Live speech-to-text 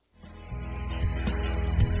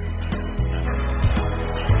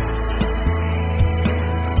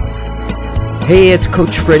Hey, it's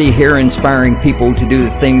Coach Freddie here, inspiring people to do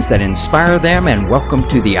the things that inspire them, and welcome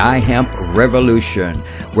to the Hemp Revolution,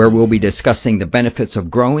 where we'll be discussing the benefits of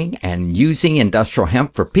growing and using industrial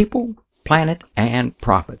hemp for people, planet, and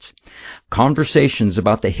profits. Conversations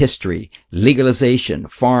about the history, legalization,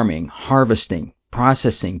 farming, harvesting,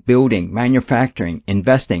 processing, building, manufacturing,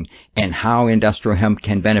 investing, and how industrial hemp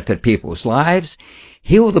can benefit people's lives,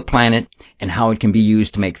 heal the planet, and how it can be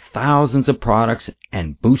used to make thousands of products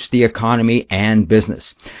and boost the economy and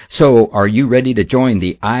business. So, are you ready to join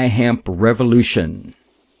the Hemp Revolution?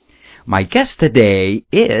 My guest today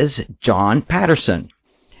is John Patterson.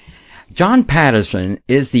 John Patterson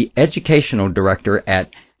is the Educational Director at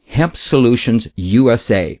Hemp Solutions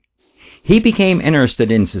USA. He became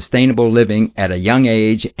interested in sustainable living at a young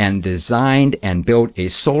age and designed and built a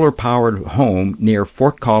solar-powered home near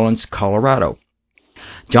Fort Collins, Colorado.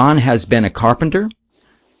 John has been a carpenter,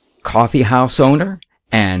 coffee house owner,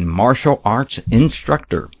 and martial arts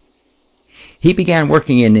instructor. He began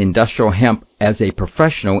working in industrial hemp as a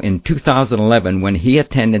professional in 2011 when he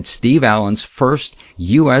attended Steve Allen's first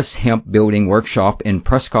U.S. hemp building workshop in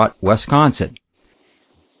Prescott, Wisconsin.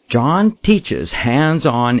 John teaches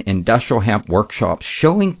hands-on industrial hemp workshops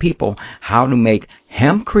showing people how to make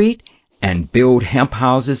hempcrete and build hemp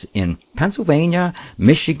houses in Pennsylvania,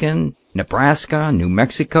 Michigan, Nebraska, New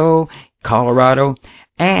Mexico, Colorado,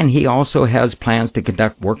 and he also has plans to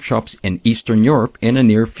conduct workshops in Eastern Europe in the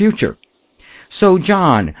near future. So,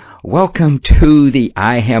 John, welcome to the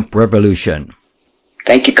Hemp Revolution.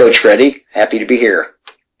 Thank you, Coach Freddie. Happy to be here.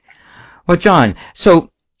 Well, John,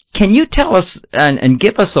 so can you tell us and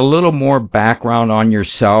give us a little more background on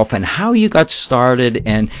yourself and how you got started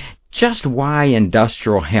and just why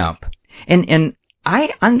industrial hemp? And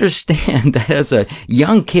I understand that as a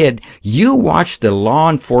young kid, you watched the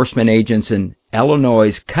law enforcement agents in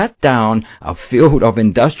Illinois cut down a field of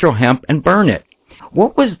industrial hemp and burn it.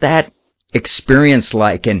 What was that experience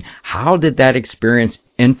like, and how did that experience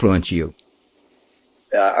influence you?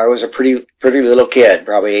 I was a pretty little kid,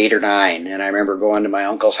 probably 8 or 9, and I remember going to my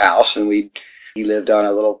uncle's house, and he lived on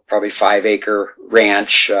a little, probably 5-acre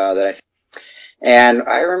ranch and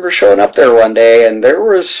I remember showing up there one day, and there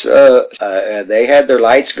was they had their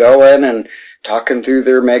lights going and talking through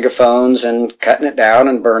their megaphones and cutting it down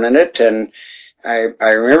and burning it. And I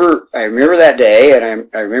remember that day, and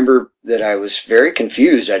I remember that I was very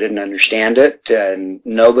confused. I didn't understand it, and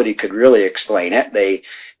nobody could really explain it.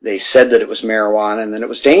 They said that it was marijuana and that it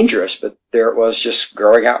was dangerous, but there it was, just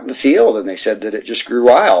growing out in the field, and they said that it just grew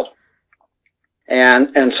wild.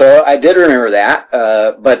 And so I did remember that,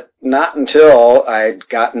 but not until I'd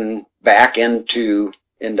gotten back into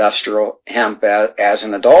industrial hemp as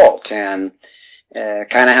an adult, and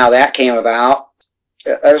kind of how that came about.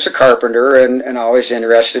 I was a carpenter and always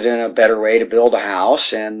interested in a better way to build a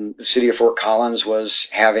house, and the city of Fort Collins was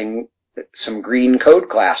having some green code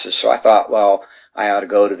classes, so I thought, well, I ought to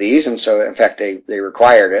go to these, and so in fact they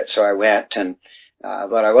required it, so I went, and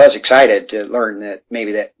but I was excited to learn that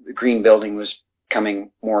maybe that the green building was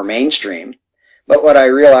coming more mainstream. But what I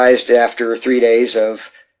realized after 3 days of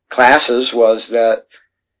classes was that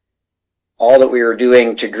all that we were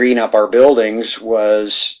doing to green up our buildings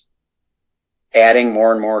was adding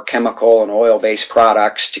more and more chemical and oil-based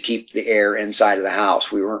products to keep the air inside of the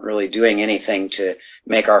house. We weren't really doing anything to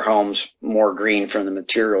make our homes more green from the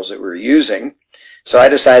materials that we were using. So I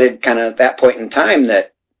decided kind of at that point in time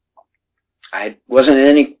that I wasn't in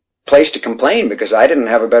any place to complain because I didn't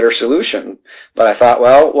have a better solution. But I thought,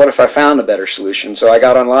 well, what if I found a better solution? So I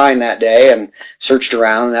got online that day and searched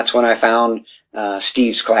around, and that's when I found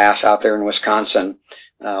Steve's class out there in Wisconsin,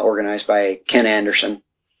 organized by Ken Anderson.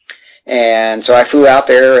 And so I flew out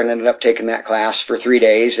there and ended up taking that class for 3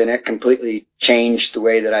 days, and it completely changed the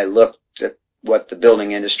way that I looked at what the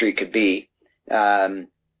building industry could be. And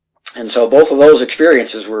so both of those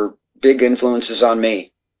experiences were big influences on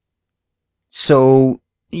me. So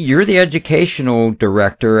you're the educational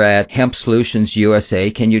director at Hemp Solutions USA.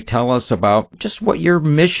 Can you tell us about just what your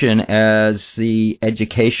mission as the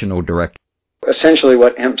educational director? Essentially,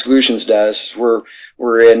 what Hemp Solutions does, we're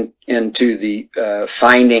into the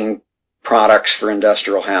finding products for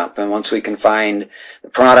industrial hemp, and once we can find the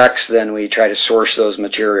products, then we try to source those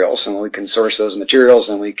materials, and when we can source those materials,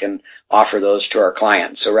 then we can offer those to our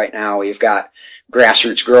clients. So right now we've got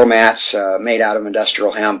grassroots grow mats made out of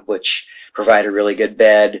industrial hemp, which provide a really good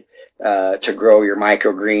bed to grow your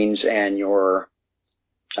microgreens and your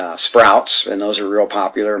sprouts, and those are real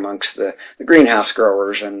popular amongst the greenhouse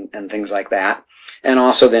growers and things like that. And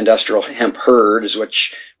also the industrial hemp hurd is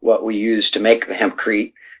what we use to make the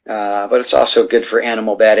hempcrete, but it's also good for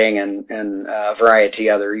animal bedding and a variety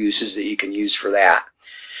of other uses that you can use for that.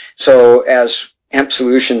 So as Hemp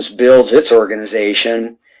Solutions builds its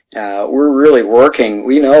organization, we're really working.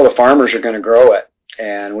 We know the farmers are going to grow it,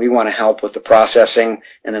 and we want to help with the processing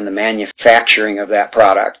and then the manufacturing of that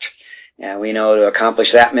product. And we know to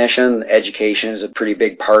accomplish that mission, education is a pretty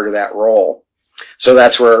big part of that role. So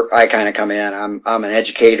that's where I kind of come in. I'm an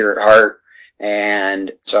educator at heart,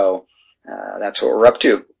 and so that's what we're up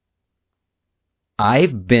to.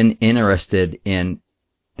 I've been interested in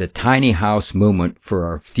the tiny house movement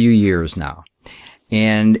for a few years now.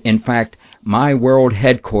 And in fact, my world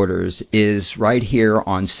headquarters is right here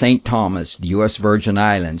on St. Thomas, the U.S. Virgin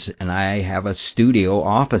Islands, and I have a studio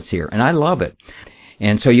office here, and I love it.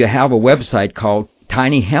 And so you have a website called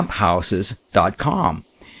tinyhemphouses.com.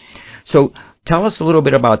 So tell us a little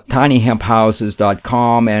bit about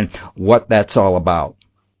tinyhemphouses.com and what that's all about.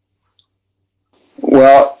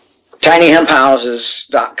 Well,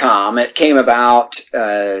 tinyhemphouses.com, it came about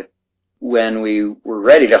when we were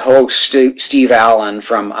ready to host Steve Allen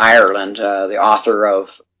from Ireland, the author of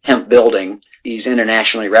Hemp Building. He's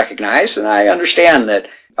internationally recognized, and I understand that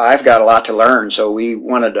I've got a lot to learn, so we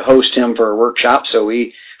wanted to host him for a workshop, so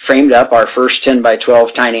we framed up our first 10 by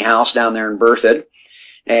 12 tiny house down there in Berthoud,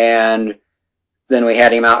 and then we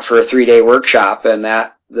had him out for a 3-day workshop, and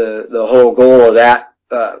that the whole goal of that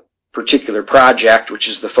particular project, which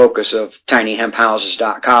is the focus of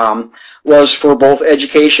tinyhemphouses.com, was for both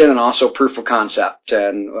education and also proof of concept.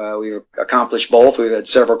 And we accomplished both. We've had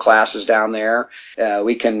several classes down there.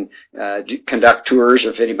 We can conduct tours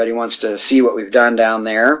if anybody wants to see what we've done down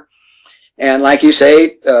there. And like you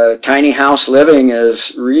say, tiny house living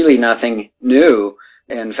is really nothing new.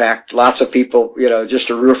 In fact, lots of people, just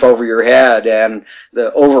a roof over your head, and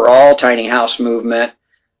the overall tiny house movement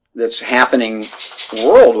that's happening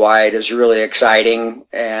worldwide is really exciting.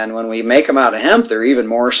 And when we make them out of hemp, they're even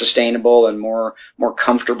more sustainable and more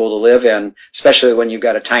comfortable to live in, especially when you've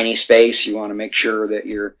got a tiny space. You want to make sure that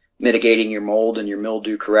you're mitigating your mold and your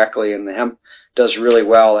mildew correctly, and the hemp does really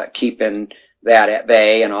well at keeping that at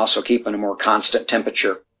bay and also keeping a more constant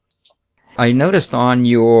temperature. I noticed on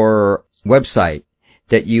your website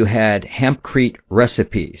that you had hempcrete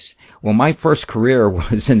recipes. Well, my first career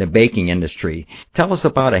was in the baking industry. Tell us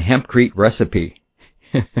about a hempcrete recipe.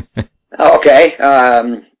 Okay.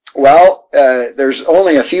 There's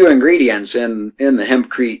only a few ingredients in the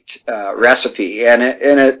hempcrete recipe, and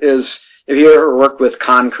it is, if you ever worked with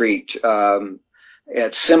concrete,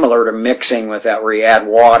 it's similar to mixing with that, where you add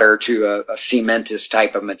water to a cementous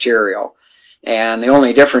type of material. And the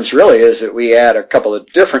only difference really is that we add a couple of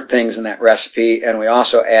different things in that recipe, and we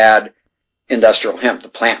also add industrial hemp, the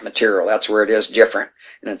plant material. That's where it is different,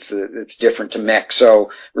 and it's different to mix.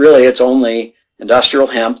 So really it's only industrial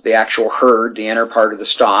hemp, the actual hurd, the inner part of the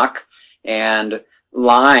stalk, and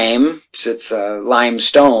lime. It's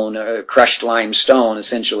limestone, crushed limestone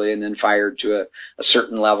essentially, and then fired to a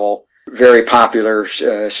certain level. Very popular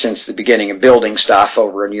since the beginning of building stuff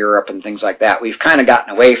over in Europe and things like that. We've kind of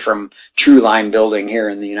gotten away from true lime building here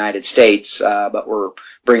in the United States, but we're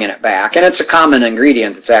bringing it back. And it's a common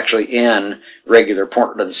ingredient that's actually in regular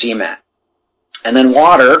Portland cement. And then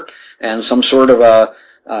water and some sort of a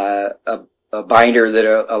binder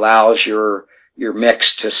that allows your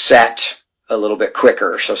mix to set a little bit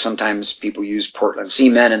quicker. So sometimes people use Portland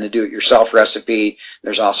cement in the do-it-yourself recipe.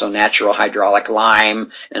 There's also natural hydraulic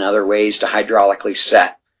lime and other ways to hydraulically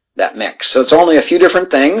set that mix. So it's only a few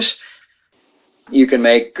different things. You can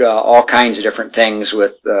make all kinds of different things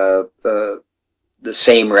with the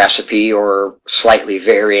same recipe or slightly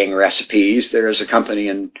varying recipes. There is a company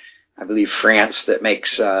in, I believe, France that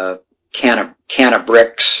makes can of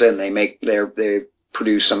bricks, and they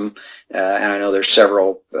produce them, and I know there's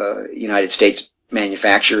several United States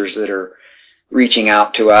manufacturers that are reaching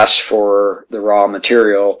out to us for the raw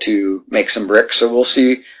material to make some bricks. So we'll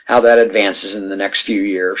see how that advances in the next few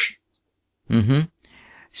years. Mm-hmm.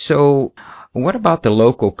 So what about the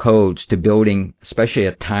local codes to building, especially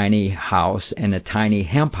a tiny house and a tiny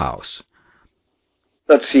hemp house?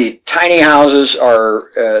 Let's see. Tiny houses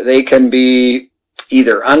they can be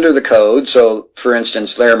either under the code. So, for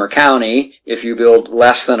instance, Larimer County, if you build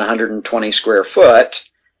less than 120 square foot,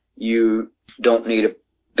 you don't need a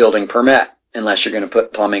building permit unless you're going to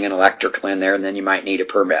put plumbing and electrical in there, and then you might need a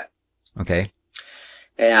permit. Okay.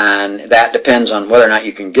 And that depends on whether or not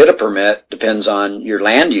you can get a permit, depends on your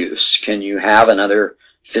land use. Can you have another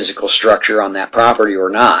physical structure on that property or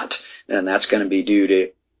not? And that's going to be due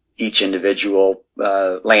to each individual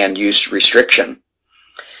land use restriction.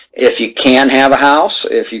 If you can have a house,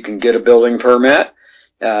 if you can get a building permit,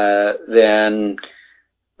 then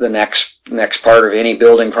the next part of any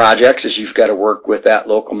building projects is you've got to work with that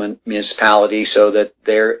local municipality so that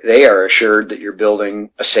they are assured that you're building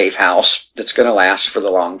a safe house that's going to last for the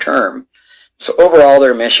long term. So overall,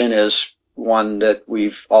 their mission is one that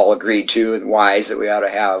we've all agreed to and wise, that we ought to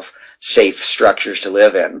have safe structures to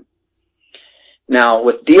live in. Now,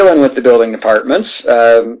 with dealing with the building departments,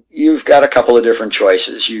 you've got a couple of different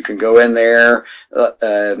choices. You can go in there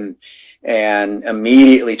and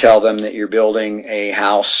immediately tell them that you're building a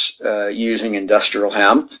house using industrial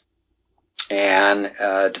hemp. And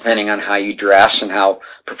depending on how you dress and how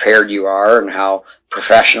prepared you are and how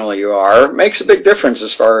professional you are, it makes a big difference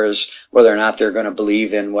as far as whether or not they're going to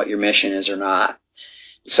believe in what your mission is or not.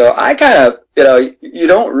 So I kind of, you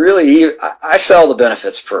don't really, I sell the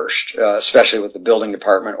benefits first, especially with the building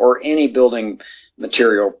department or any building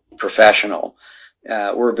material professional.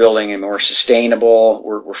 We're building a more sustainable,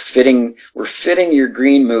 we're fitting your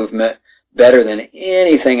green movement better than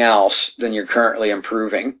anything else than you're currently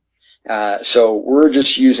improving. So we're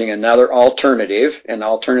just using another alternative, and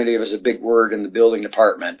alternative is a big word in the building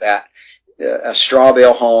department. That a straw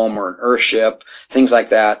bale home or an earthship, things like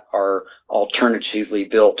that, are alternatively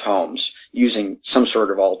built homes using some sort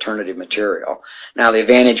of alternative material. Now, the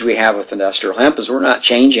advantage we have with industrial hemp is we're not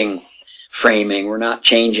changing framing, we're not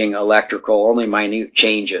changing electrical, only minute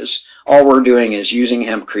changes. All we're doing is using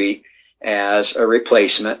hempcrete as a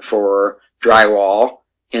replacement for drywall,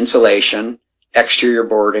 insulation, exterior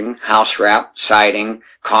boarding, house wrap, siding,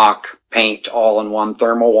 caulk, paint, all in one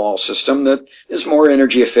thermal wall system that is more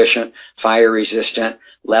energy efficient, fire resistant,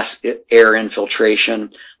 less air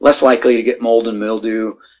infiltration, less likely to get mold and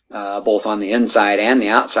mildew both on the inside and the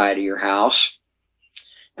outside of your house.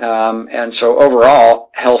 And so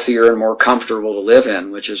overall, healthier and more comfortable to live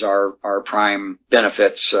in, which is our prime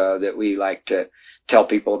benefits that we like to tell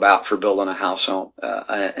people about for building a house,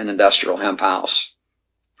 an industrial hemp house.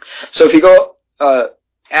 So if you go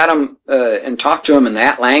at them and talk to them in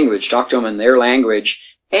that language, talk to them in their language,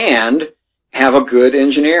 and have a good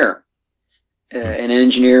engineer, an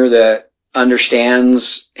engineer that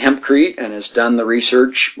understands hempcrete and has done the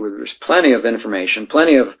research, where there's plenty of information,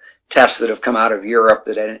 plenty of tests that have come out of Europe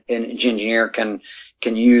that an engineer can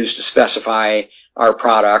use to specify our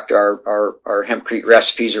product. Our hempcrete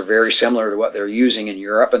recipes are very similar to what they're using in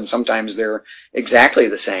Europe, and sometimes they're exactly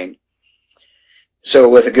the same. So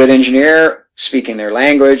with a good engineer speaking their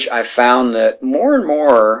language, I've found that more and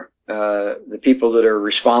more the people that are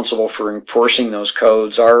responsible for enforcing those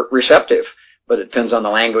codes are receptive, but it depends on the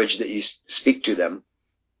language that you speak to them.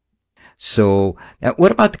 So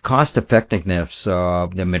what about the cost effectiveness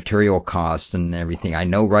of the material costs and everything? I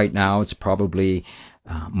know right now it's probably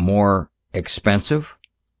more expensive,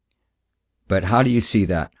 but how do you see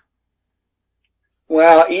that?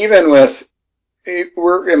 Well,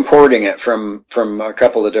 we're importing it from a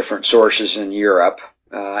couple of different sources in Europe.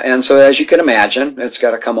 And so as you can imagine, it's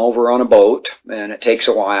got to come over on a boat, and it takes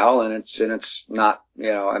a while, and it's not,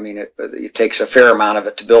 it takes a fair amount of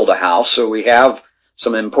it to build a house. So we have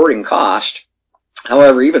some importing cost.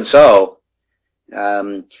 However, even so,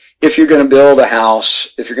 if you're going to build a house,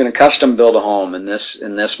 if you're going to custom build a home in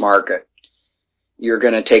this market, you're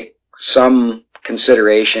going to take some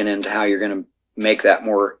consideration into how you're going to make that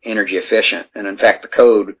more energy efficient. And in fact, the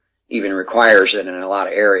code even requires it in a lot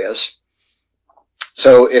of areas.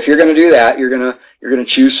 So if you're going to do that, you're going to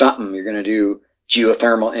choose something. You're going to do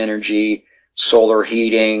geothermal energy, solar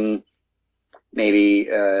heating, maybe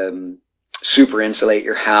super insulate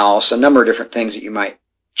your house, a number of different things that you might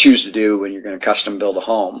choose to do when you're going to custom build a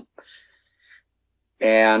home.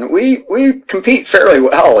 And we compete fairly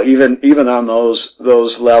well even on those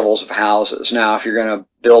levels of houses. Now, if you're going to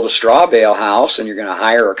build a straw bale house and you're going to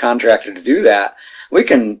hire a contractor to do that, we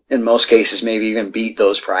can, in most cases, maybe even beat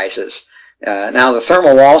those prices. Now, the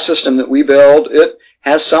thermal wall system that we build, it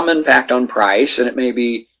has some impact on price, and it may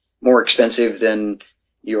be more expensive than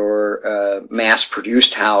your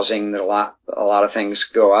mass-produced housing. That a lot of things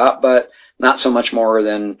go up, but not so much more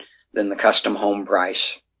than the custom home price.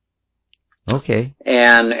 Okay.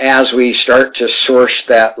 And as we start to source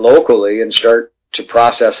that locally and start to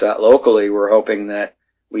process that locally, we're hoping that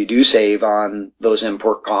we do save on those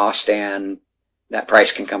import costs and that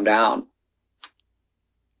price can come down.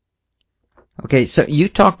 Okay, so you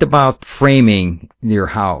talked about framing your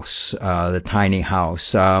house, the tiny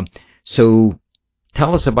house. So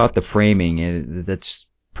tell us about the framing. That's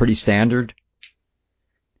pretty standard?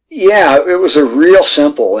 Yeah, it was a real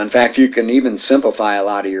simple. In fact, you can even simplify a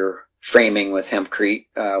lot of your framing with hempcrete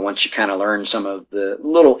once you kind of learn some of the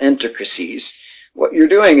little intricacies. What you're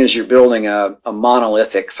doing is you're building a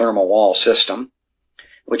monolithic thermal wall system,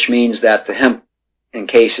 which means that the hemp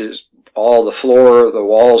all the floor, the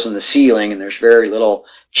walls, and the ceiling, and there's very little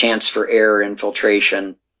chance for air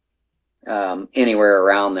infiltration anywhere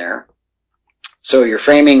around there. So your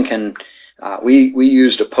framing can, we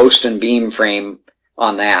used a post and beam frame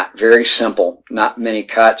on that. Very simple. Not many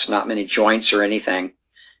cuts, not many joints or anything.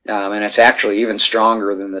 And it's actually even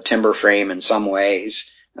stronger than the timber frame in some ways.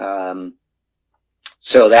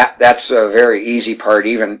 So that's a very easy part.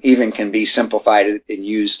 Even can be simplified and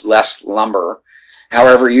use less lumber.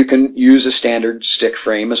 However, you can use a standard stick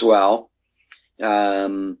frame as well.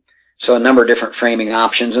 So a number of different framing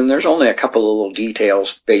options, and there's only a couple of little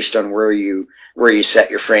details based on where you set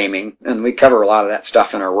your framing. And we cover a lot of that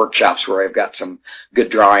stuff in our workshops, where I've got some good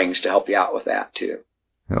drawings to help you out with that too.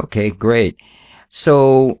 Okay, great.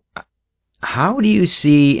 So how do you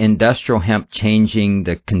see industrial hemp changing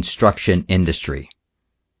the construction industry?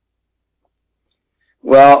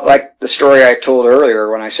 Well, like the story I told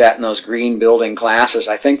earlier when I sat in those green building classes,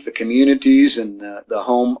 I think the communities and the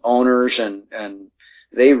home owners and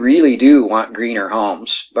they really do want greener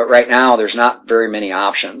homes. But right now there's not very many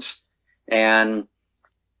options. And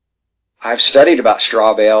I've studied about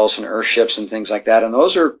straw bales and earthships and things like that, and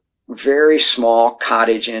those are very small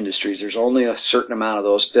cottage industries. There's only a certain amount of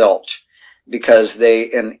those built because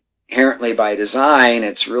they inherently by design,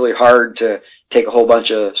 it's really hard to take a whole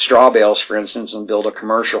bunch of straw bales, for instance, and build a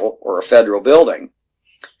commercial or a federal building.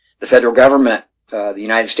 The federal government, the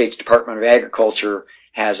United States Department of Agriculture,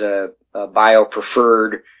 has a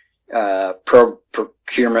bio-preferred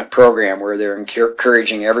procurement program where they're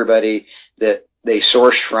encouraging everybody that they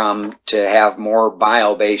source from to have more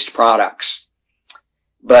bio-based products.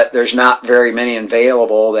 But there's not very many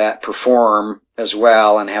available that perform as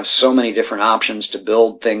well and have so many different options to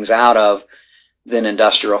build things out of than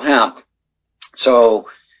industrial hemp. So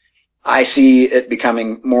I see it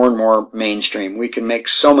becoming more and more mainstream. We can make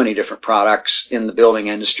so many different products in the building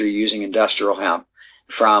industry using industrial hemp,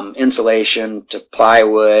 from insulation to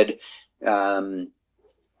plywood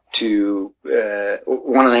to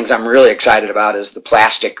one of the things I'm really excited about is the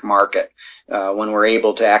plastic market. When we're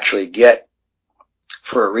able to actually get,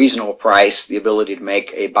 for a reasonable price, the ability to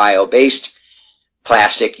make a bio-based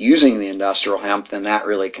plastic using the industrial hemp, then that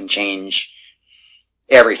really can change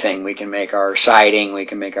everything. We can make our siding, we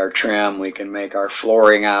can make our trim, we can make our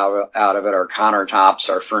flooring out of it, our countertops,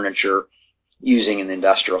 our furniture, using an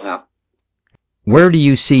industrial hemp. Where do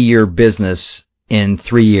you see your business in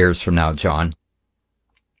 3 years from now, John?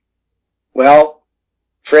 Well,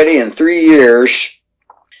 Freddie, in 3 years,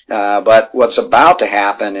 but what's about to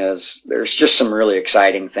happen is there's just some really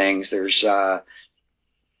exciting things. There's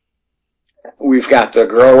we've got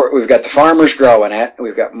the farmers growing it.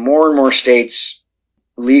 We've got more and more states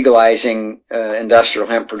legalizing industrial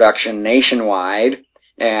hemp production nationwide,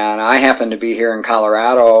 and I happen to be here in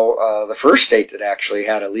Colorado, the first state that actually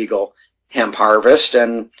had a legal hemp harvest.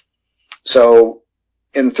 And so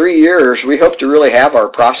in 3 years, we hope to really have our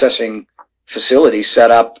processing facilities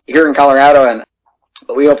set up here in Colorado,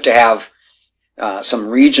 but we hope to have some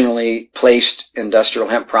regionally placed industrial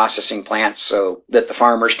hemp processing plants so that the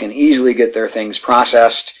farmers can easily get their things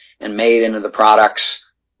processed and made into the products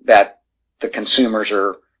that the consumers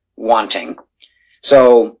are wanting.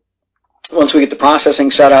 So once we get the processing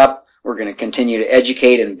set up, we're going to continue to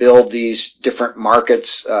educate and build these different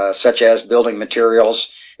markets, such as building materials,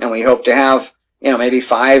 and we hope to have, maybe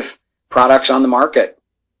 5 products on the market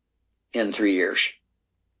in 3 years.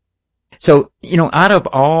 So, out of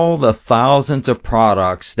all the thousands of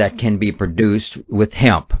products that can be produced with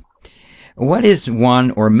hemp, what is one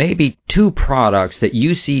or maybe 2 products that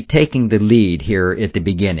you see taking the lead here at the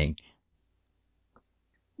beginning?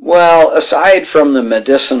 Well, aside from the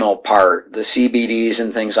medicinal part, the CBDs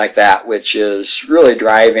and things like that, which is really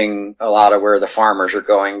driving a lot of where the farmers are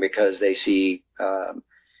going because they see an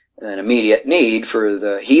immediate need for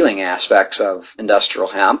the healing aspects of industrial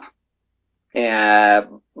hemp.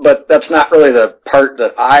 But that's not really the part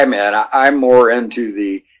that I'm in. I'm more into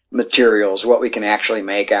the materials, what we can actually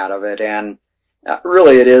make out of it. And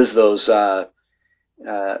really it is those that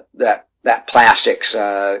plastics.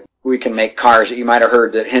 We can make cars. You might have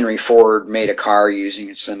heard that Henry Ford made a car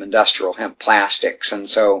using some industrial hemp plastics. And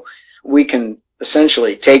so we can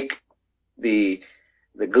essentially take the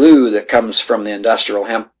glue that comes from the industrial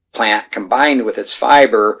hemp plant combined with its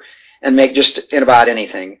fiber and make just in about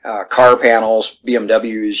anything. Car panels,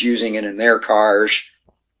 BMW is using it in their cars.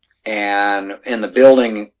 And in the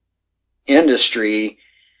building industry,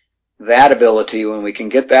 that ability, when we can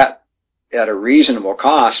get that at a reasonable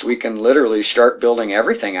cost, we can literally start building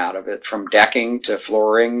everything out of it, from decking to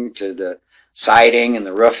flooring to the siding and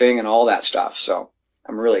the roofing and all that stuff. So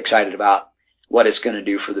I'm really excited about what it's going to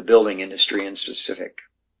do for the building industry in specific.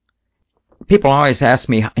 people always ask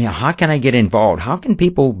me, how can I get involved? How can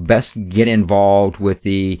people best get involved with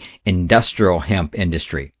the industrial hemp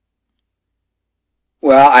industry?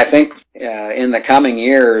 Well, I think in the coming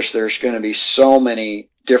years, there's going to be so many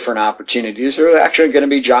different opportunities. There are actually going to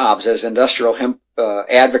be jobs. As industrial hemp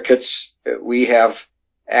advocates, we have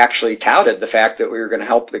actually touted the fact that we were going to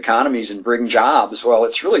help the economies and bring jobs. Well,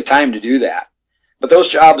 it's really time to do that. But those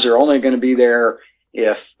jobs are only going to be there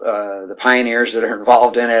if the pioneers that are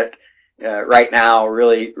involved in it right now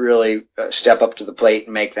really step up to the plate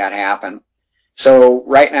and make that happen. So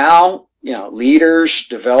right now, leaders,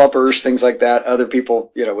 developers, things like that, other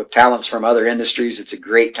people, with talents from other industries, it's a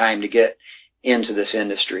great time to get into this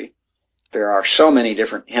industry. There are so many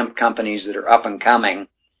different hemp companies that are up and coming,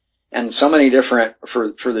 and so many different,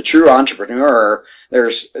 for the true entrepreneur,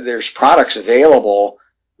 there's products available,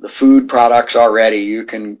 the food products already. You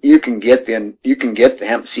can get the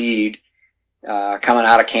hemp seed coming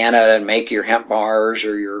out of Canada and make your hemp bars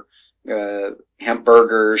or your hemp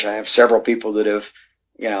burgers. I have several people that have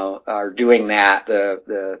are doing that.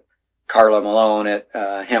 The Carla Malone at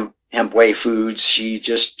Hemp Way Foods, she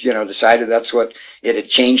just decided that's what it had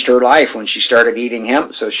changed her life when she started eating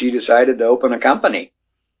hemp, so she decided to open a company,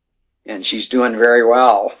 and she's doing very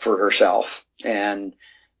well for herself, and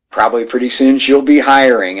probably pretty soon she'll be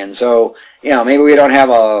hiring. And so maybe we don't have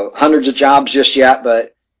hundreds of jobs just yet,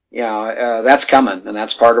 but that's coming, and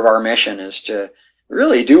that's part of our mission, is to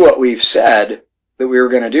really do what we've said that we were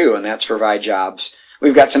going to do, and that's provide jobs.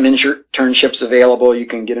 We've got some internships available. You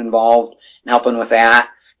can get involved in helping with that.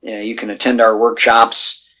 You can attend our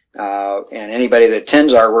workshops, and anybody that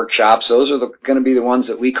attends our workshops, those are going to be the ones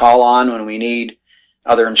that we call on when we need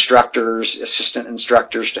other instructors, assistant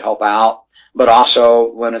instructors to help out. But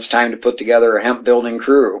also when it's time to put together a hemp building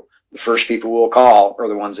crew, the first people we'll call are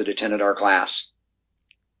the ones that attended our class.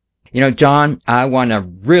 John, I want to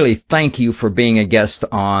really thank you for being a guest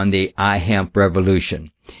on the iHemp Revolution.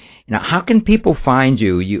 Now, how can people find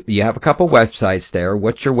you? You have a couple websites there.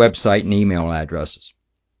 What's your website and email addresses?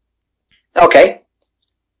 Okay.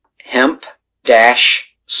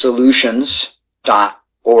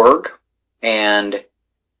 hemp-solutions.org and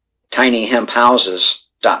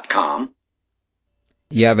tinyhemphouses.com.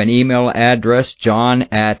 You have an email address, John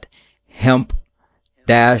at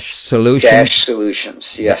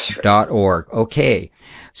hemp-solutions. Yes. .org. Okay.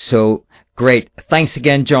 So, great. Thanks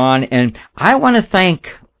again, John. And I want to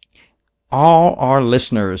thank all our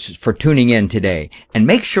listeners for tuning in today. And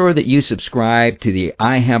make sure that you subscribe to the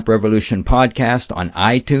iHemp Revolution podcast on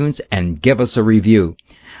iTunes and give us a review.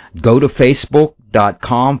 Go to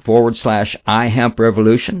Facebook.com/iHemp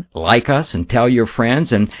Revolution. Like us and tell your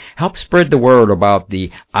friends, and help spread the word about the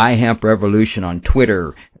iHemp Revolution on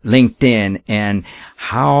Twitter, LinkedIn, and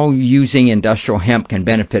how using industrial hemp can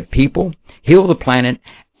benefit people, heal the planet,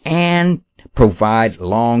 and provide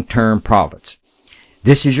long-term profits.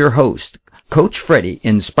 This is your host, Coach Freddie,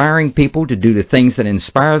 inspiring people to do the things that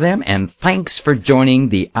inspire them, and thanks for joining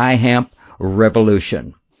the iHemp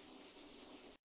Revolution.